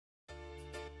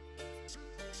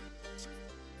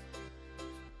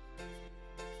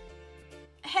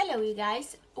Hello you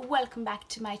guys, welcome back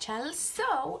to my channel.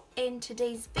 So in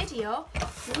today's video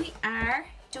we are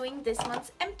doing this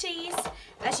month's empties.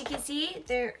 As you can see,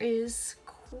 there is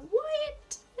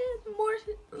quite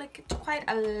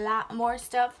a lot more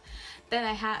stuff than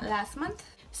I had last month.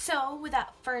 So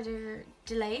without further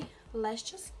delay, let's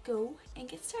just go and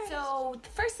get started. So the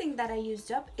first thing that I used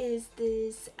up is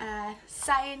this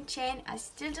Cien, I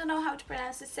still don't know how to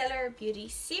pronounce the Cellular Beauty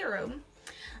Serum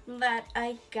that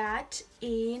I got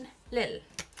in Lidl.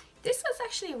 This was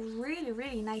actually a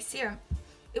really nice serum.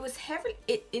 It was heavy,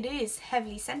 it is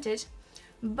heavily scented,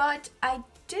 but I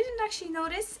didn't actually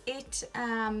notice it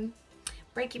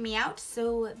breaking me out,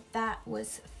 so that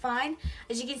was fine.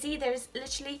 As you can see, there's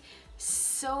literally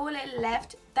so little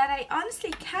left that I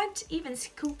honestly can't even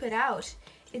scoop it out.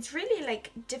 It's really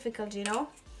like difficult, you know.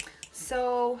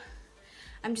 So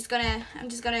I'm just gonna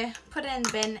put it in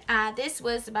the bin. This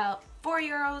was about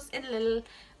 €4 in Lidl.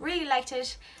 Really liked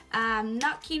it.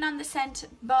 Not keen on the scent,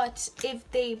 but if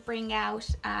they bring out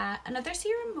another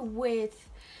serum with,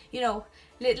 you know,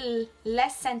 little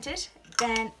less scented,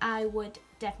 then I would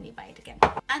definitely buy it again.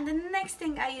 And the next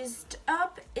thing I used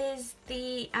up is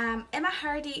the Emma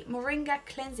Hardy Moringa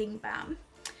Cleansing Balm.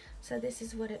 So this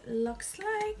is what it looks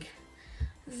like.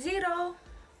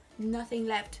 Nothing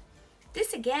left.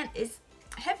 This again is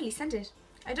heavily scented.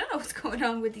 I don't know what's going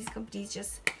on with these companies,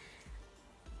 just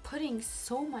putting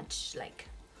so much like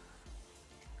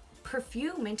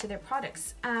perfume into their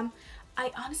products. I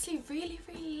honestly really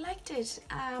liked it.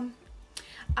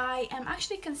 I am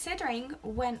actually considering,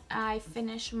 when I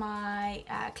finish my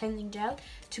cleansing gel,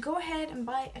 to go ahead and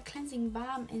buy a cleansing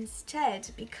balm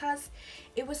instead, because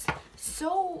it was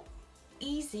so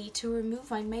easy to remove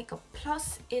my makeup,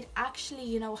 plus it actually,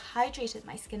 you know, hydrated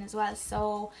my skin as well.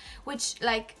 So, which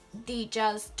like the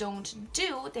gels don't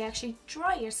do, they actually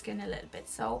dry your skin a little bit.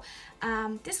 So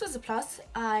this was a plus.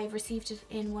 I received it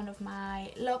in one of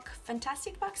my Look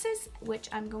Fantastic boxes, which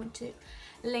I'm going to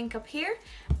link up here.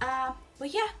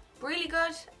 But yeah, really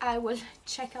good. I will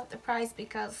check out the price,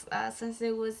 because since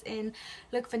it was in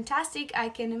Look Fantastic, I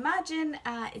can imagine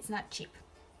it's not cheap.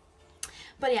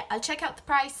 But yeah, I'll check out the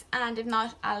price, and if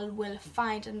not, I will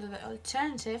find another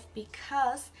alternative,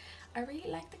 because I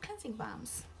really like the cleansing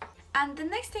balms. And the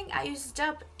next thing I used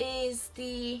up is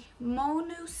the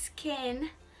Mono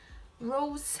Skin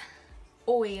Rose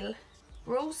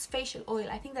Facial Oil.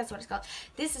 I think that's what it's called.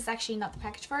 This is actually not the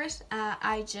package for it.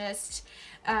 I just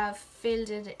filled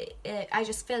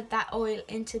that oil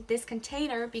into this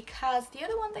container, because the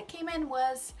other one that came in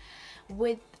was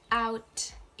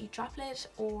without a droplet,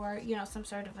 or you know, some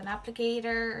sort of an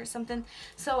applicator or something.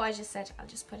 So I just said I'll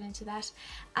just put it into that.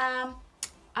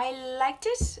 I liked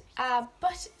it,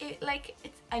 but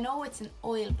I know it's an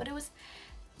oil, but it was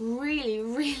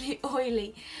really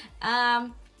oily.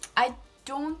 I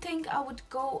don't think I would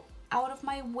go out of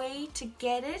my way to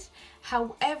get it.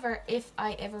 However, if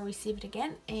I ever receive it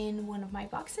again in one of my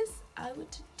boxes, I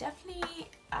would definitely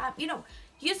you know,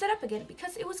 use it up again,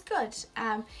 because it was good.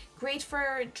 Great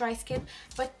for dry skin,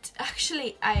 but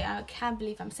actually I can't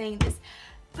believe I'm saying this,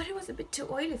 but it was a bit too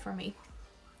oily for me.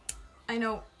 I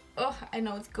know, I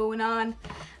know what's going on.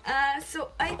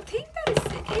 So I think that is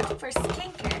it for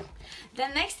skincare. The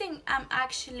next thing I'm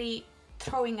actually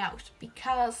throwing out,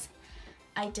 because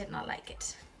I did not like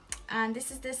it, and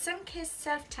this is the Sunkissed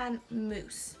Self Tan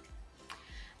Mousse.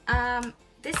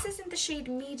 This is in the shade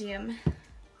medium.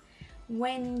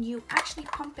 When you actually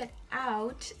pump it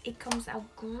out, it comes out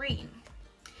green,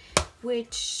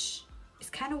 which is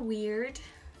kind of weird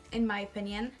in my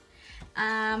opinion.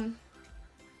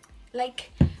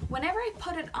 Like whenever I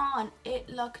put it on, it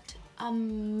looked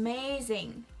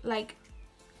amazing, like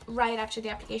right after the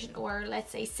application, or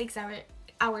let's say 6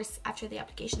 hours after the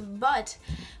application. But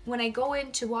when I go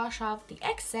in to wash off the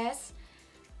excess,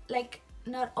 like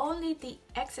not only the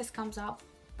excess comes off,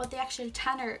 but the actual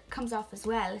tanner comes off as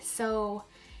well. So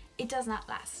it does not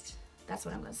last. That's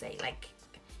what I'm gonna say. Like,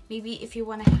 maybe if you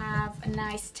want to have a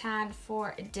nice tan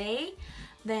for a day,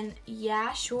 then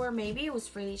yeah, sure, maybe it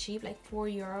was really cheap, like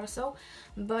 €4 or so.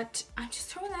 But I'm just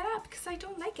throwing that out because I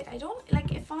don't like it. I don't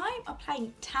like, if I'm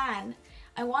applying tan,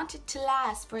 I want it to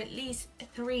last for at least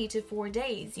 3 to 4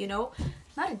 days, you know,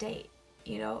 not a day,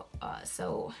 you know.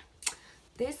 So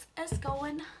this is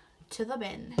going to the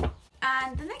bin.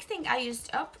 And the next thing I used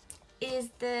up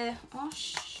is the, oh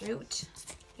shoot,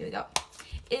 here we go,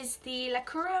 is the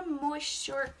Lacura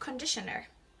Moisture Conditioner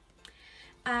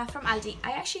from Aldi.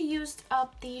 I actually used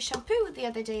up the shampoo the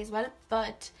other day as well,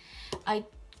 but I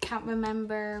can't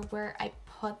remember where I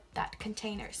put that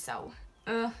container, so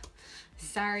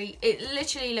Sorry, it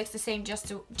literally looks the same,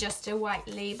 just a white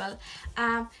label.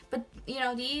 But you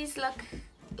know, these look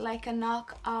like a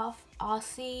knock-off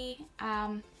Aussie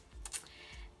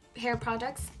hair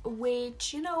products,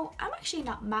 which, you know, I'm actually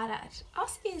not mad at.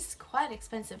 Aussie is quite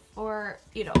expensive for,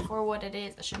 you know, for what it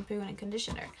is, a shampoo and a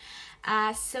conditioner.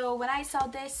 So when I saw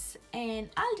this in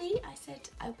Aldi, I said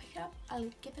I'll pick it up, I'll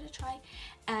give it a try,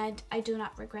 and I do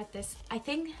not regret this. I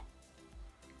think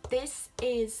this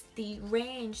is the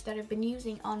range that I've been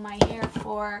using on my hair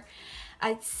for,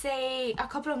 I'd say, a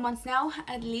couple of months now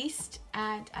at least,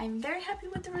 and I'm very happy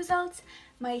with the results.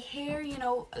 My hair, you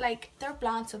know, like, they're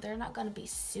blonde, so they're not going to be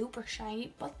super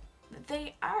shiny, but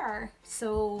they are.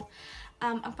 So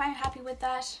I'm quite happy with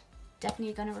that.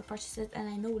 Definitely going to repurchase it, and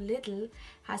I know Lidl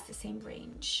has the same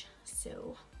range,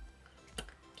 so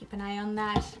keep an eye on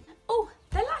that. Oh,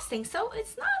 the last thing, so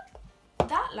it's not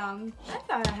that long. I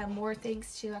thought I had more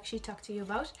things to actually talk to you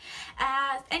about.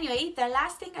 Anyway, the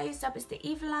last thing I used up is the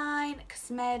Eveline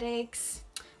Cosmetics.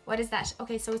 What is that?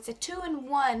 Okay, so it's a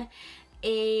 2-in-1,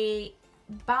 a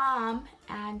balm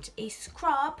and a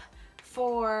scrub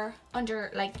for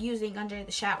using under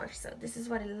the shower. So this is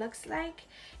what it looks like.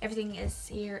 Everything is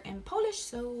here in Polish,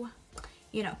 so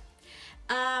you know.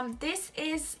 This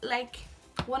is like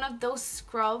one of those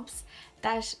scrubs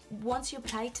that once you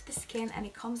apply it to the skin and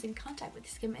it comes in contact with the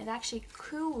skin, it actually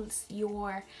cools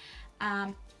your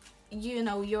you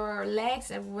know, your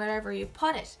legs and wherever you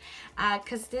put it,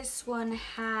 because this one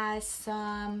has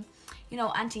some, you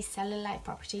know, anti-cellulite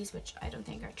properties, which I don't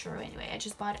think are true anyway. I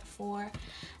just bought it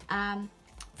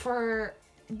for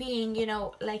being, you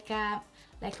know, like a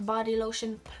body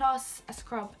lotion plus a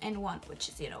scrub in one, which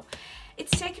is, you know,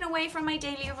 it's taken away from my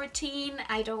daily routine.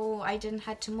 I didn't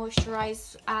have to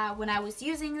moisturize when I was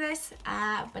using this,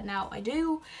 but now I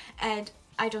do, and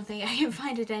I don't think I can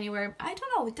find it anywhere. I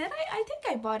don't know, did I think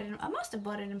I bought it, I must have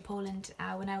bought it in Poland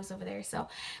when I was over there. So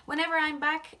whenever I'm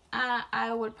back,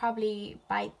 I will probably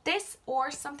buy this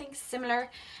or something similar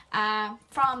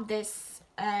from this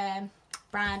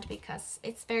brand, because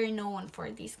it's very known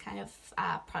for these kind of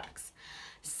products.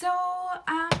 So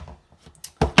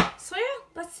so yeah,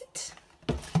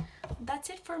 that's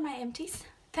it for my empties.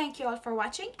 Thank you all for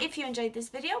watching. If you enjoyed this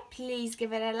video, please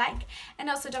give it a like, and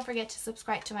also don't forget to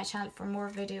subscribe to my channel for more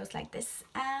videos like this.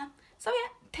 So yeah,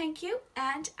 thank you,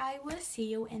 and I will see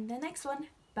you in the next one.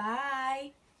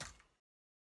 Bye.